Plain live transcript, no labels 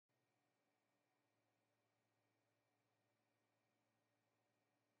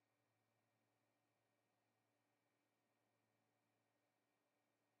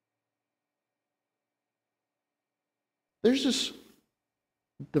there's this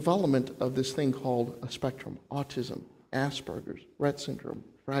development of this thing called a spectrum: autism, Aspergers, Rett syndrome,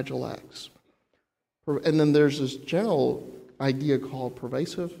 Fragile X. And then there's this general idea called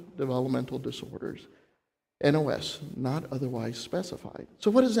pervasive developmental disorders, NOS, not otherwise specified. So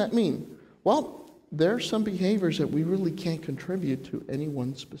what does that mean? Well, there are some behaviors that we really can't contribute to any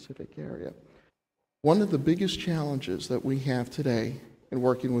one specific area. One of the biggest challenges that we have today in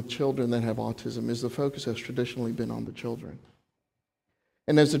working with children that have autism is the focus has traditionally been on the children.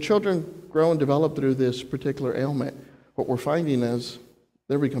 And as the children grow and develop through this particular ailment, what we're finding is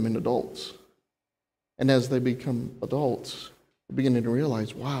they're becoming adults. And as they become adults, we're beginning to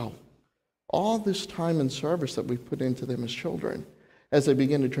realize, wow, all this time and service that we've put into them as children, as they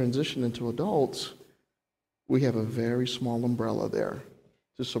begin to transition into adults, we have a very small umbrella there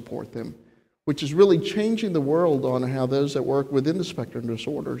to support them, which is really changing the world on how those that work within the spectrum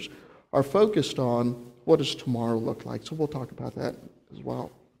disorders are focused on what does tomorrow look like. So we'll talk about that as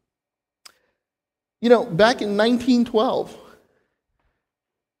well. You know, back in 1912,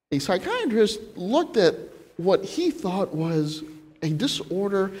 a psychiatrist looked at what he thought was a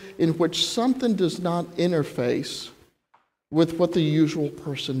disorder in which something does not interface with what the usual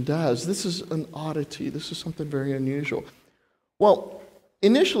person does. This is an oddity. This is something very unusual. Well,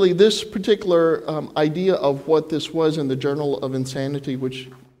 initially, this particular idea of what this was in the Journal of Insanity, which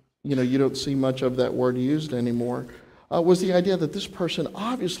you don't see much of that word used anymore, was the idea that this person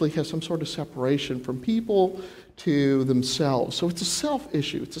obviously has some sort of separation from people to themselves. So it's a self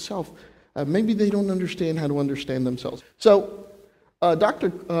issue. It's a self. Maybe they don't understand how to understand themselves. So Dr.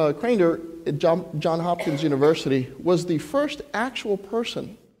 Craner at Johns Hopkins University was the first actual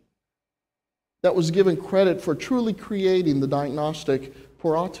person that was given credit for truly creating the diagnostic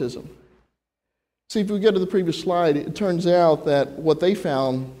for autism. See, if we go to the previous slide, it turns out that what they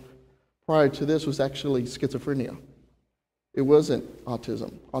found prior to this was actually schizophrenia. It wasn't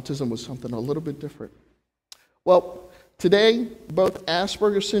autism. Autism was something a little bit different. Well, today, both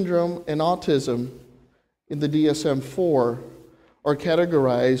Asperger's syndrome and autism in the DSM-4 are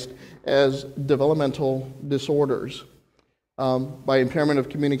categorized as developmental disorders by impairment of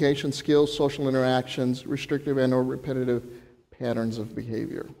communication skills, social interactions, restrictive and/or repetitive patterns of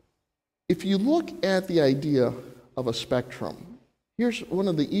behavior. If you look at the idea of a spectrum, here's one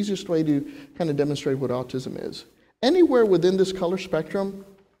of the easiest way to kind of demonstrate what autism is. Anywhere within this color spectrum,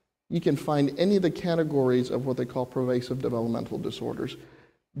 you can find any of the categories of what they call pervasive developmental disorders.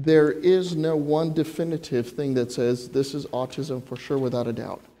 There is no one definitive thing that says this is autism for sure without a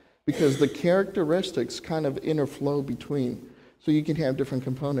doubt, because the characteristics kind of interflow between, so you can have different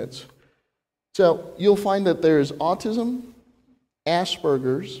components. So you'll find that there's autism,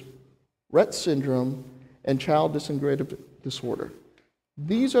 Asperger's, Rett syndrome, and child disintegrative disorder.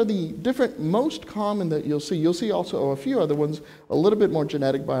 These are the different, most common that you'll see. You'll see also a few other ones, a little bit more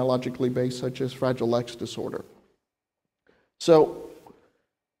genetic, biologically based, such as Fragile X disorder. So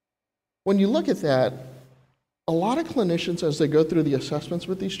when you look at that, a lot of clinicians, as they go through the assessments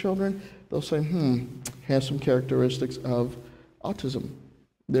with these children, they'll say, has some characteristics of autism.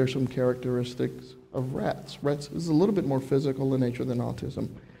 There's some characteristics of Retts. Retts is a little bit more physical in nature than autism.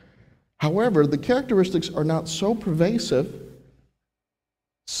 However, the characteristics are not so pervasive,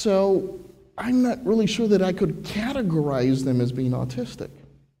 so I'm not really sure that I could categorize them as being autistic.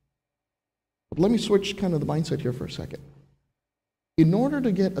 But let me switch kind of the mindset here for a second. In order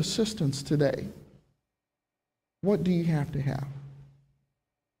to get assistance today, what do you have to have?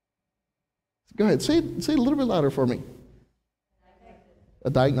 Go ahead, say it a little bit louder for me. A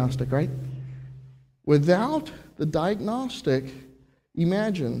diagnostic, right? Without the diagnostic,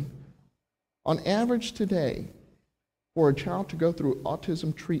 imagine, on average today, for a child to go through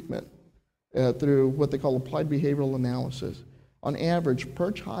autism treatment, through what they call applied behavioral analysis, on average, per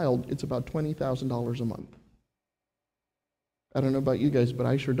child, it's about $20,000 a month. I don't know about you guys, but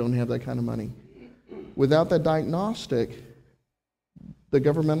I sure don't have that kind of money. Without that diagnostic, the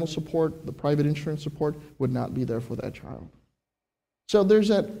governmental support, the private insurance support would not be there for that child. So there's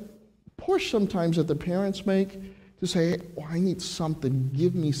that push sometimes that the parents make to say, oh, I need something,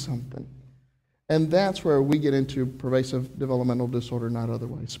 give me something. And that's where we get into pervasive developmental disorder not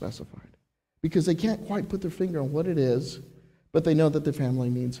otherwise specified. Because they can't quite put their finger on what it is, but they know that the family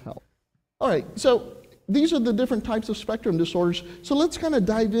needs help. All right, so these are the different types of spectrum disorders. So let's kind of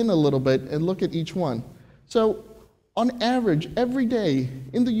dive in a little bit and look at each one. So on average, every day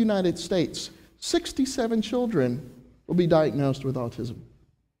in the United States, 67 children will be diagnosed with autism.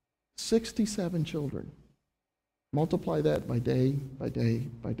 67 children. Multiply that by day, by day,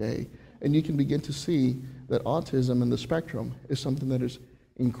 by day, and you can begin to see that autism in the spectrum is something that is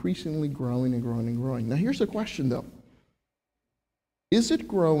increasingly growing and growing and growing. Now here's the question though. Is it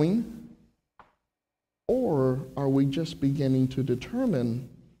growing, or are we just beginning to determine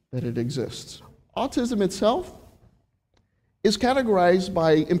that it exists? Autism itself is categorized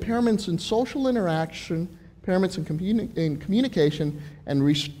by impairments in social interaction, impairments in communication, and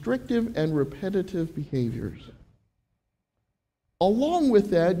restrictive and repetitive behaviors. Along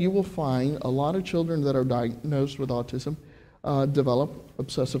with that, you will find a lot of children that are diagnosed with autism develop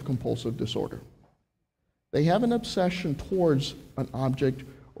obsessive compulsive disorder. They have an obsession towards an object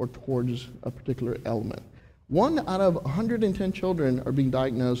or towards a particular element. 1 out of 110 children are being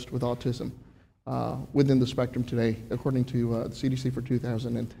diagnosed with autism within the spectrum today, according to the CDC for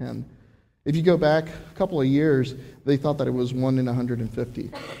 2010. If you go back a couple of years, they thought that it was 1 in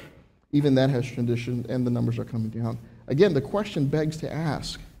 150. Even that has transitioned, and the numbers are coming down. Again, the question begs to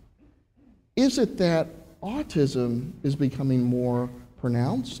ask, is it that autism is becoming more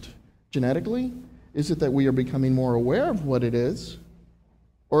pronounced genetically? Is it that we are becoming more aware of what it is?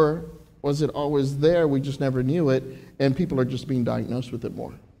 Or was it always there, we just never knew it, and people are just being diagnosed with it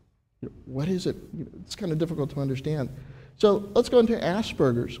more? What is it? It's kind of difficult to understand. So let's go into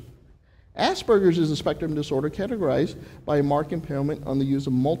Asperger's. Asperger's is a spectrum disorder categorized by a marked impairment on the use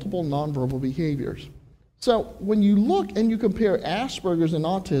of multiple nonverbal behaviors. So when you look and you compare Asperger's and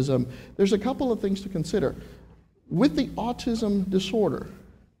autism, there's a couple of things to consider. With the autism disorder,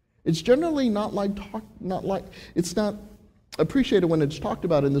 it's generally it's not appreciated when it's talked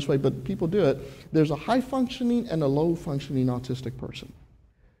about in this way, but people do it. There's a high functioning and a low functioning autistic person.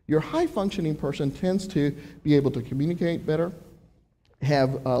 Your high functioning person tends to be able to communicate better,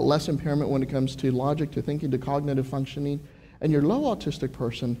 have less impairment when it comes to logic, to thinking, to cognitive functioning, and your low autistic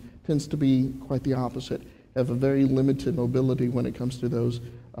person tends to be quite the opposite, have a very limited mobility when it comes to those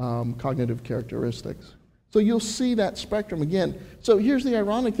cognitive characteristics. So you'll see that spectrum again. So here's the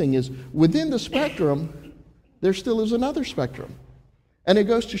ironic thing is, within the spectrum, there still is another spectrum. And it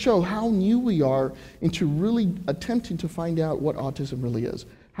goes to show how new we are into really attempting to find out what autism really is,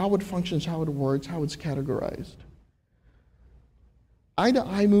 how it functions, how it works, how it's categorized.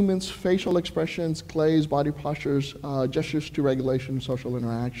 Eye-to-eye movements, facial expressions, glaze, body postures, gestures to regulation, social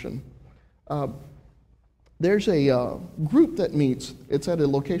interaction. There's a group that meets. It's at a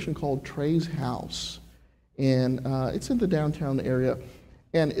location called Trey's House, and it's in the downtown area.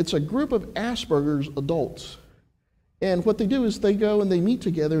 And it's a group of Asperger's adults. And what they do is they go and they meet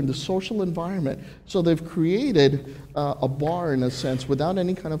together in the social environment. So they've created a bar, in a sense, without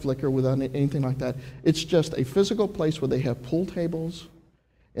any kind of liquor, without anything like that. It's just a physical place where they have pool tables,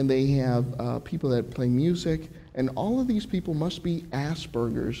 and they have people that play music, and all of these people must be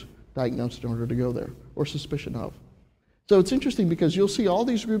Asperger's diagnosed in order to go there, or suspicion of. So it's interesting because you'll see all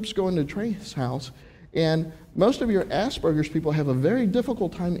these groups go into Trey's house, and most of your Asperger's people have a very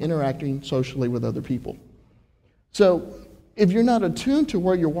difficult time interacting socially with other people. So if you're not attuned to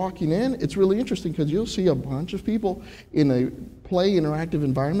where you're walking in, it's really interesting because you'll see a bunch of people in a play interactive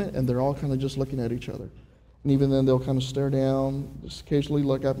environment, and they're all kind of just looking at each other. And even then, they'll kind of stare down, just occasionally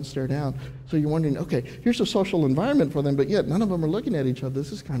look up and stare down. So you're wondering, okay, here's a social environment for them, but yet none of them are looking at each other.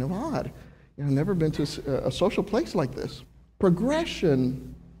 This is kind of odd. I've never been to a social place like this.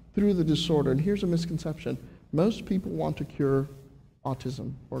 Progression through the disorder, and here's a misconception. Most people want to cure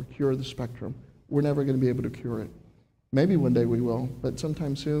autism or cure the spectrum. We're never going to be able to cure it. Maybe one day we will, but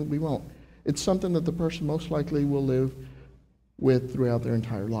sometime soon we won't. It's something that the person most likely will live with throughout their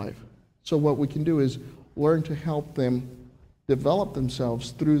entire life. So what we can do is learn to help them develop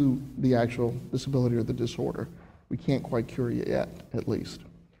themselves through the actual disability or the disorder. We can't quite cure it yet, at least.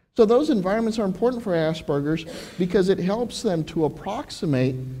 So those environments are important for Asperger's because it helps them to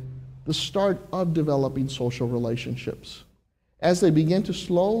approximate the start of developing social relationships. As they begin to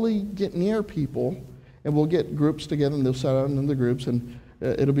slowly get near people, and we'll get groups together, and they'll set out in the groups, and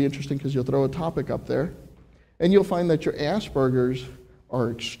it'll be interesting because you'll throw a topic up there, and you'll find that your Asperger's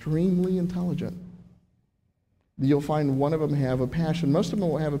are extremely intelligent. You'll find one of them have a passion. Most of them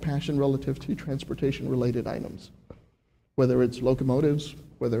will have a passion relative to transportation-related items, whether it's locomotives,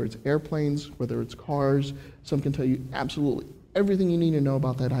 whether it's airplanes, whether it's cars. Some can tell you absolutely everything you need to know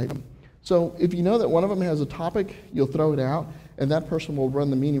about that item. So if you know that one of them has a topic, you'll throw it out, and that person will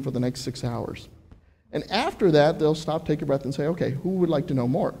run the meeting for the next 6 hours. And after that, they'll stop, take a breath, and say, okay, who would like to know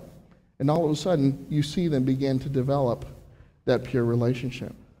more? And all of a sudden, you see them begin to develop that peer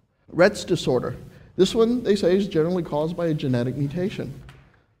relationship. Retts Disorder. This one, they say, is generally caused by a genetic mutation.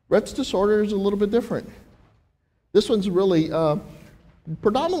 Retts Disorder is a little bit different. This one's really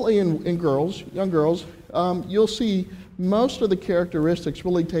predominantly in girls, young girls. You'll see most of the characteristics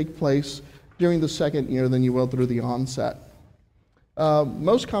really take place during the second year than you will through the onset.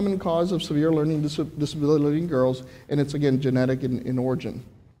 Most common cause of severe learning disability in girls, and it's again genetic in origin.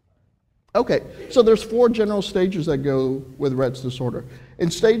 Okay, so there's 4 general stages that go with Retts disorder.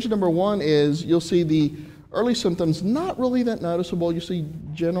 And stage number 1 is you'll see the early symptoms, not really that noticeable. You see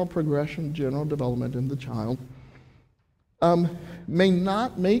general progression, general development in the child. May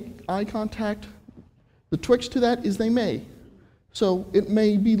not make eye contact. The twist to that is they may. So it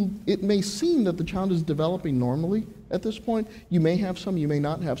may seem that the child is developing normally at this point. You may have some, you may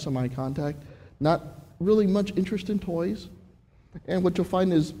not have some eye contact. Not really much interest in toys. And what you'll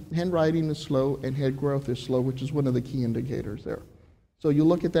find is handwriting is slow and head growth is slow, which is one of the key indicators there. So you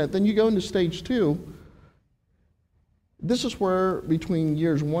look at that. Then you go into stage 2. This is where between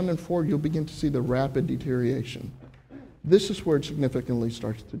years 1 and 4 you'll begin to see the rapid deterioration. This is where it significantly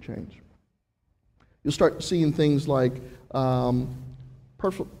starts to change. You'll start seeing things like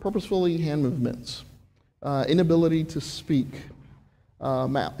purposefully hand movements, inability to speak,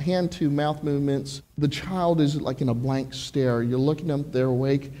 hand-to-mouth movements. The child is like in a blank stare. You're looking at them, they're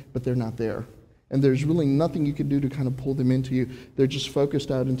awake, but they're not there. And there's really nothing you can do to kind of pull them into you. They're just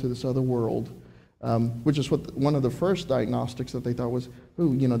focused out into this other world, which is what one of the first diagnostics that they thought was,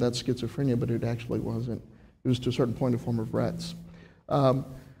 ooh, you know, that's schizophrenia, but it actually wasn't. It was to a certain point a form of Retts.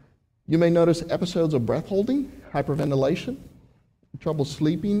 You may notice episodes of breath holding, hyperventilation, trouble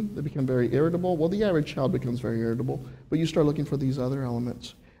sleeping. They become very irritable. Well, the average child becomes very irritable, but you start looking for these other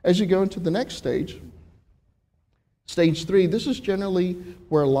elements. As you go into the next stage, stage 3, this is generally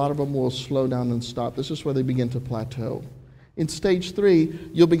where a lot of them will slow down and stop. This is where they begin to plateau. In stage 3,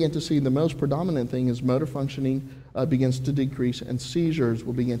 you'll begin to see the most predominant thing is motor functioning begins to decrease, and seizures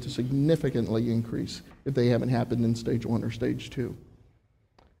will begin to significantly increase if they haven't happened in stage 1 or stage 2.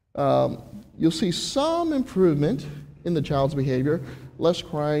 You'll see some improvement in the child's behavior, less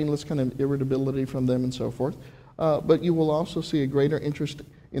crying, less kind of irritability from them and so forth, but you will also see a greater interest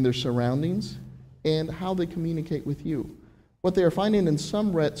in their surroundings and how they communicate with you. What they are finding in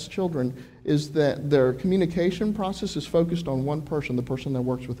some Retts children is that their communication process is focused on one person, the person that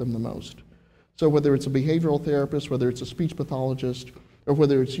works with them the most. So whether it's a behavioral therapist, whether it's a speech pathologist, or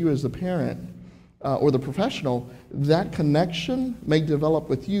whether it's you as the parent or the professional, that connection may develop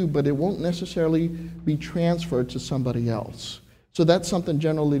with you, but it won't necessarily be transferred to somebody else. So that's something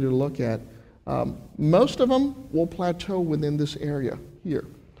generally to look at. Most of them will plateau within this area here.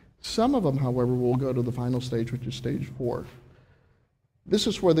 Some of them, however, will go to the final stage, which is stage 4. This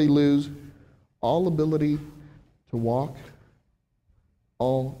is where they lose all ability to walk,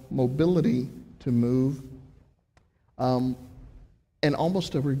 all mobility to move, and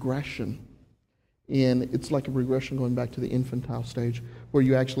almost a regression. And it's like a regression going back to the infantile stage, where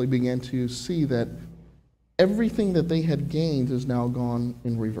you actually begin to see that everything that they had gained is now gone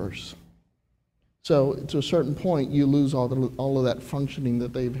in reverse. So to a certain point, you lose all of that functioning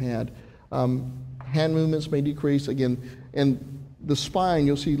that they've had. Hand movements may decrease again, and the spine,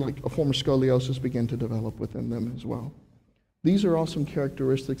 you'll see like a form of scoliosis begin to develop within them as well. These are all some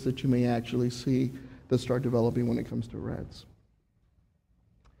characteristics that you may actually see that start developing when it comes to Retts.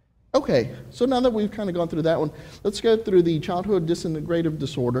 Okay, so now that we've kind of gone through that one, let's go through the childhood disintegrative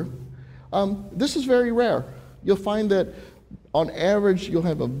disorder. This is very rare. You'll find that on average, you'll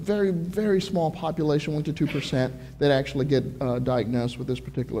have a very, very small population, 1 to 2%, that actually get diagnosed with this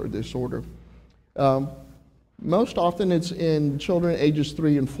particular disorder. Most often it's in children ages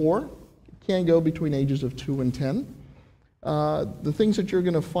 3 and 4. It can go between ages of 2 and 10. The things that you're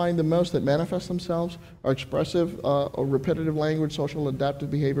going to find the most that manifest themselves are expressive or repetitive language, social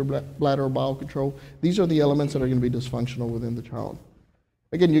adaptive behavior, bladder or bowel control. These are the elements that are going to be dysfunctional within the child.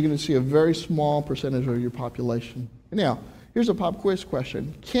 Again, you're going to see a very small percentage of your population. Now, here's a pop quiz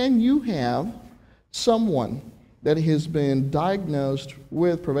question. Can you have someone that has been diagnosed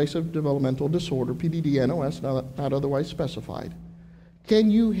with pervasive developmental disorder, PDD-NOS, not otherwise specified?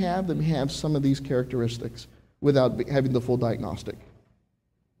 Can you have them have some of these characteristics without having the full diagnostic?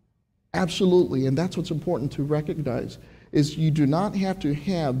 Absolutely, and that's what's important to recognize, is you do not have to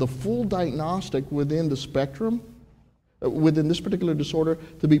have the full diagnostic within the spectrum, within this particular disorder,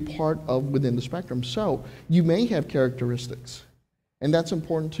 to be part of within the spectrum. So you may have characteristics, and that's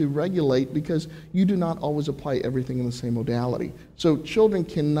important to regulate because you do not always apply everything in the same modality. So children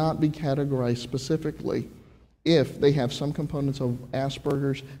cannot be categorized specifically if they have some components of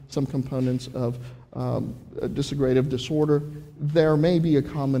Asperger's, some components of disintegrative disorder. There may be a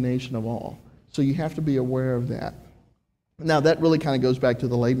combination of all. So you have to be aware of that. Now that really kind of goes back to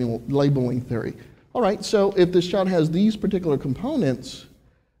the labeling theory. All right, so if this child has these particular components,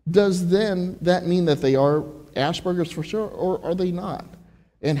 does then that mean that they are Asperger's for sure, or are they not?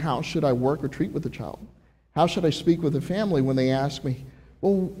 And how should I work or treat with the child? How should I speak with a family when they ask me,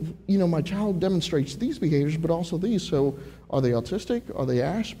 well, you know, my child demonstrates these behaviors, but also these, so are they autistic? Are they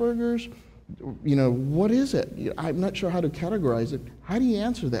Asperger's? You know, what is it? I'm not sure how to categorize it. How do you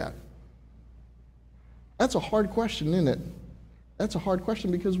answer that? That's a hard question, isn't it? That's a hard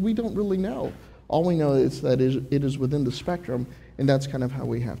question because we don't really know. All we know is that it is within the spectrum, and that's kind of how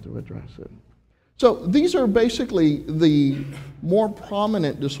we have to address it. So these are basically the more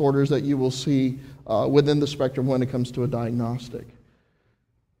prominent disorders that you will see within the spectrum when it comes to a diagnostic.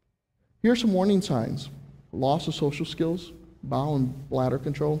 Here are some warning signs: loss of social skills, bowel and bladder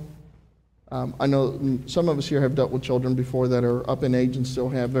control. I know some of us here have dealt with children before that are up in age and still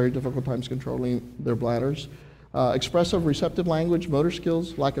have very difficult times controlling their bladders. Expressive receptive language, motor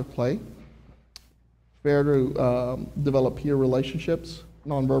skills, lack of play, fair to develop peer relationships,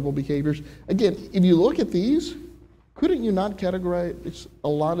 nonverbal behaviors. Again, if you look at these, couldn't you not categorize a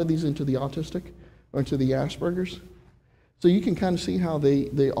lot of these into the autistic or into the Asperger's? So you can kind of see how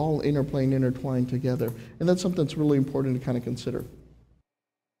they all interplay and intertwine together. And that's something that's really important to kind of consider.